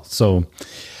as well. So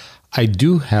I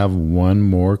do have one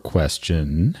more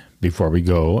question before we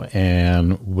go.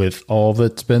 And with all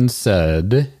that's been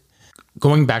said,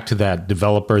 going back to that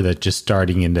developer that's just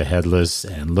starting into headless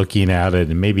and looking at it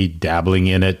and maybe dabbling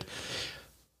in it,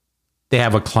 they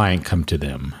have a client come to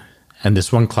them. And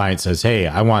this one client says, hey,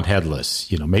 I want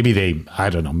headless. Maybe I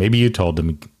don't know, maybe you told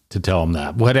them to tell them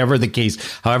that. Whatever the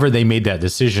case, however they made that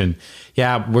decision,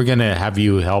 yeah, we're going to have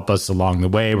you help us along the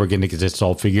way. We're going to get this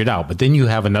all figured out. But then you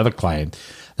have another client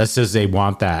that says they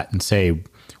want that and say,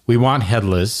 we want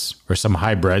headless or some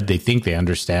hybrid. They think they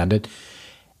understand it.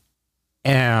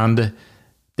 And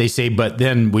they say, but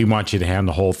then we want you to hand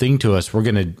the whole thing to us. We're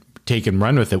going to take and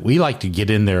run with it. We like to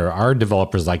get in there. Our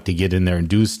developers like to get in there and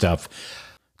do stuff.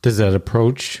 Does that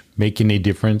approach make any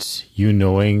difference? You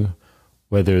knowing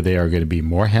whether they are going to be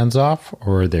more hands-off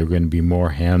or they're going to be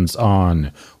more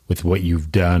hands-on with what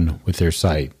you've done with their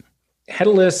site?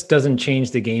 Headless doesn't change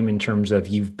the game in terms of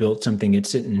you've built something, it's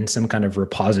sitting in some kind of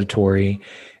repository,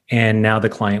 and now the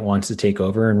client wants to take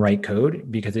over and write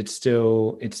code because it's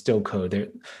still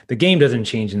code. The game doesn't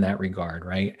change in that regard,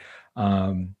 right?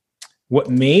 What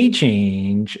may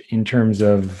change in terms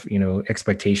of,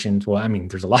 expectations, well, I mean,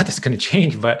 there's a lot that's going to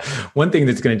change, but one thing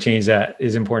that's going to change that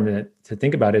is important to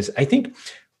think about is I think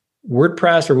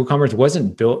WordPress or WooCommerce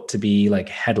wasn't built to be like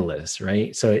headless,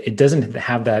 right? So it doesn't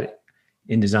have that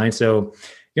in design. So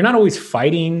you're not always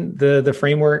fighting the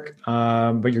framework,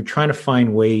 but you're trying to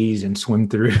find ways and swim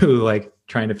through like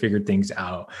trying to figure things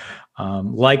out,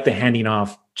 like the handing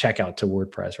off checkout to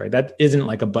WordPress, right? That isn't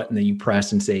like a button that you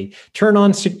press and say, turn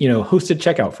on, hosted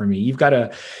checkout for me. You've got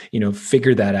to,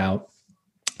 figure that out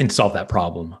and solve that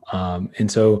problem. And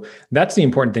so that's the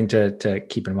important thing to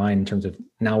keep in mind in terms of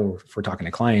now if we're talking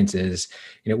to clients is,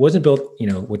 it wasn't built,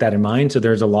 with that in mind. So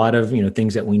there's a lot of,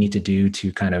 things that we need to do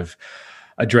to kind of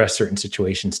address certain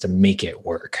situations to make it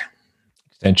work.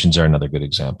 Extensions are another good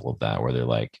example of that, where they're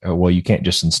like, oh, well, you can't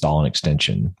just install an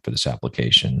extension for this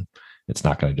application. it's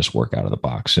not going to just work out of the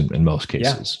box in most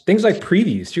cases. Yeah. Things like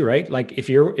previews too, right? Like if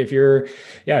you're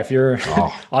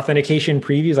authentication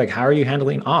previews, like how are you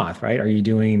handling auth, right? Are you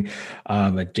doing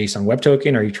a JSON web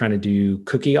token? Are you trying to do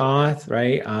cookie auth,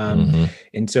 right?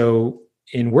 And so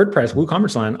in WordPress,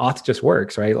 WooCommerce land, auth just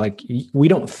works, right? Like we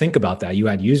don't think about that. You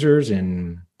add users,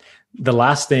 and the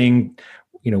last thing,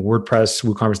 WordPress,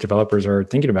 WooCommerce developers are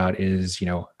thinking about is,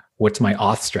 what's my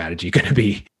auth strategy going to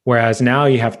be? Whereas now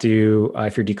you have to,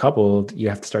 if you're decoupled, you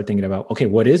have to start thinking about, okay,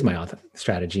 what is my auth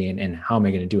strategy and how am I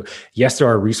going to do it? Yes, there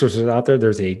are resources out there.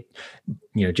 There's a,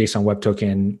 JSON web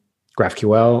token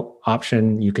GraphQL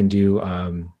option. You can do,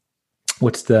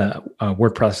 what's the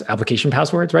WordPress application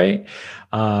passwords, right?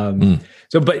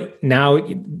 So, but now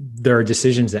there are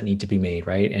decisions that need to be made,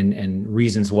 right? And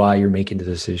reasons why you're making the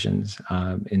decisions.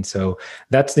 And so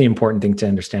that's the important thing to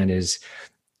understand is,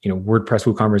 WordPress,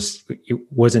 WooCommerce, it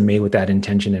wasn't made with that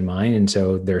intention in mind. And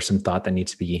so there's some thought that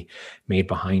needs to be made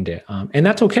behind it. And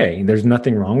that's okay. There's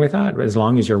nothing wrong with that, as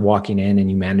long as you're walking in and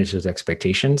you manage those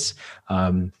expectations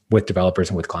with developers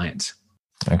and with clients.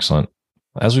 Excellent.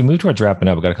 As we move towards wrapping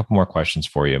up, I've got a couple more questions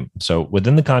for you. So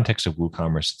within the context of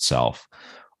WooCommerce itself,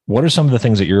 what are some of the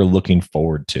things that you're looking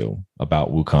forward to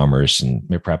about WooCommerce and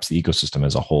maybe perhaps the ecosystem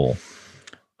as a whole?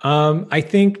 I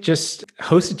think just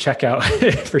hosted checkout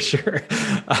for sure.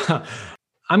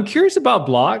 I'm curious about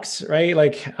blocks, right?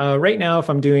 Like right now, if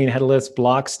I'm doing headless,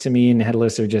 blocks to me and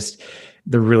headless are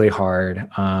they're really hard.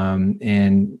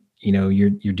 And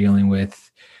you're dealing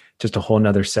with just a whole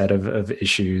nother set of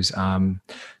issues. So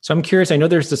I'm curious. I know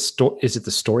there's is it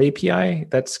the Store API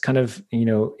that's kind of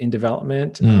in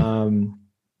development?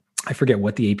 I forget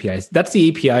what the API is. That's the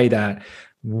API that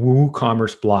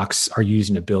WooCommerce blocks are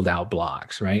using to build out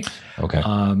blocks, right? Okay.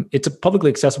 It's a publicly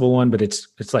accessible one, but it's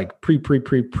like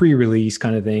pre-release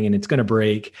kind of thing, and it's going to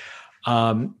break.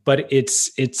 But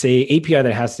it's a API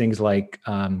that has things like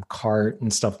cart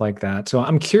and stuff like that. So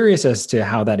I'm curious as to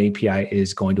how that API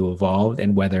is going to evolve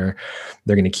and whether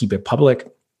they're going to keep it public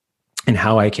and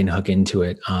how I can hook into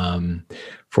it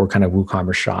for kind of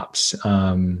WooCommerce shops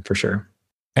for sure.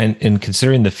 And in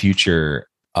considering the future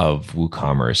of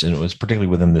WooCommerce, and it was particularly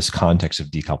within this context of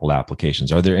decoupled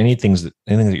applications, are there anything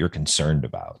that you're concerned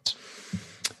about?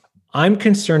 I'm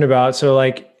concerned about, so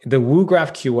like the Woo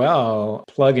GraphQL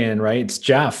plugin, right? It's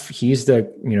Jeff. He's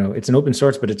it's an open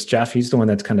source, but it's Jeff. He's the one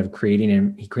that's kind of created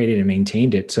and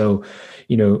maintained it. So,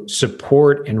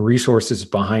 support and resources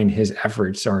behind his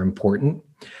efforts are important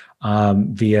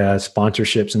via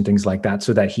sponsorships and things like that,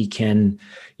 so that he can,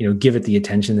 give it the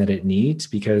attention that it needs,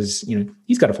 because,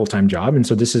 he's got a full-time job. And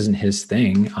so this isn't his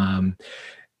thing.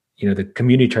 The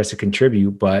community tries to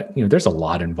contribute, but, there's a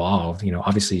lot involved.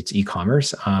 Obviously it's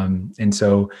e-commerce. And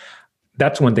so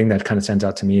that's one thing that kind of stands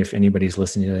out to me. If anybody's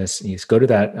listening to this, is go to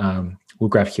that Woo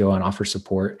GraphQL and offer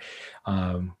support,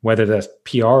 whether that's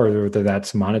PR or whether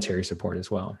that's monetary support as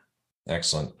well.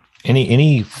 Excellent.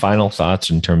 Any final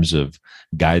thoughts in terms of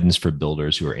guidance for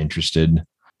builders who are interested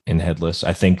in headless?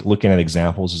 I think looking at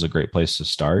examples is a great place to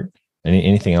start.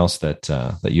 Anything else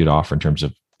that you'd offer in terms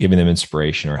of giving them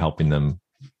inspiration or helping them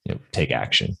take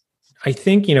action? I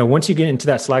think, once you get into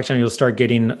that Slack channel, you'll start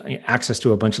getting access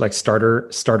to a bunch of like starter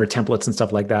templates and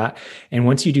stuff like that. And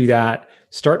once you do that,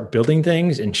 start building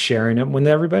things and sharing them with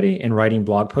everybody and writing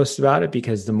blog posts about it,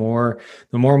 because the more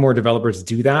and more developers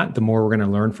do that, the more we're going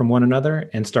to learn from one another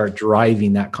and start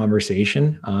driving that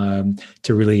conversation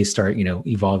to really start,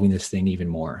 evolving this thing even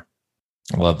more.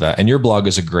 I love that. And your blog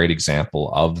is a great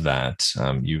example of that.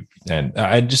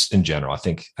 I just, in general, I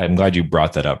think I'm glad you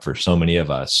brought that up for so many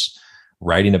of us,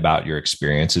 writing about your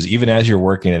experiences, even as you're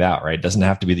working it out, right? It doesn't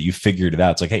have to be that you figured it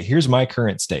out. It's like, hey, here's my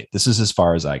current state. This is as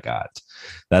far as I got.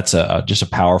 That's just a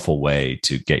powerful way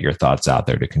to get your thoughts out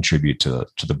there, to contribute to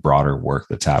the broader work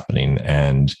that's happening.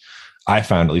 And I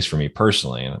found, at least for me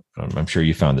personally, and I'm sure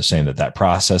you found the same, that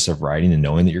process of writing and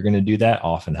knowing that you're going to do that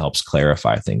often helps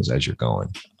clarify things as you're going.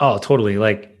 Oh, totally.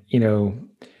 Like,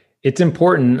 it's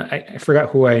important. I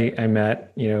forgot who I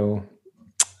met, kind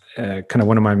of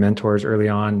one of my mentors early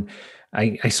on.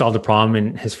 I solved a problem,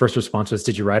 and his first response was,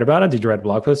 did you write about it? Did you write a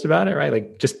blog post about it? Right?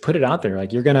 Like, just put it out there.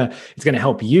 Like, it's going to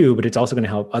help you, but it's also going to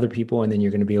help other people. And then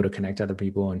you're going to be able to connect other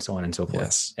people and so on and so forth.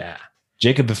 Yes. Yeah.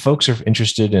 Jacob, if folks are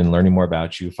interested in learning more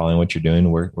about you, following what you're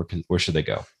doing, where should they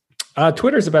go?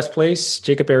 Twitter is the best place,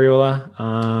 Jacob Arriola.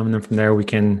 And then from there we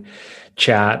can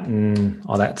chat and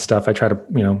all that stuff. I try to,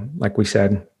 like we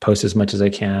said, post as much as I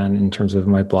can in terms of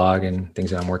my blog and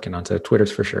things that I'm working on. So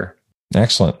Twitter's for sure.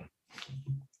 Excellent.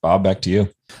 Bob, back to you.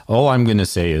 All I'm going to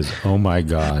say is, oh my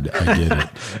God, I did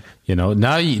it.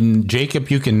 Now, Jacob,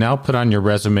 you can now put on your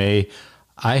resume,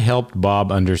 I helped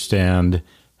Bob understand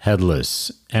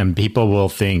Headless. And people will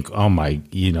think, oh my,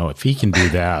 if he can do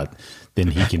that, then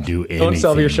he can do anything. Don't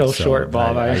sell yourself short,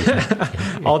 Bob.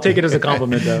 I'll take it as a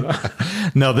compliment, though.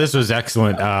 No, this was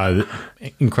excellent.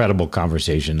 Incredible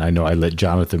conversation. I know I let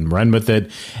Jonathan run with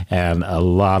it, and a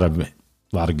lot of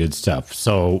good stuff.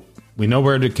 So we know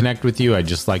where to connect with you. I'd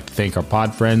just like to thank our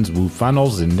pod friends,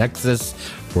 WooFunnels and Nexus,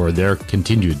 for their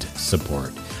continued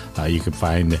support. You can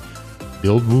find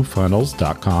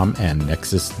buildwoofunnels.com and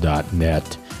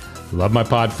nexus.net. Love my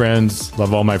pod friends.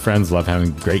 Love all my friends. Love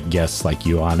having great guests like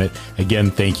you on it.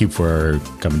 Again, thank you for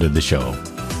coming to the show.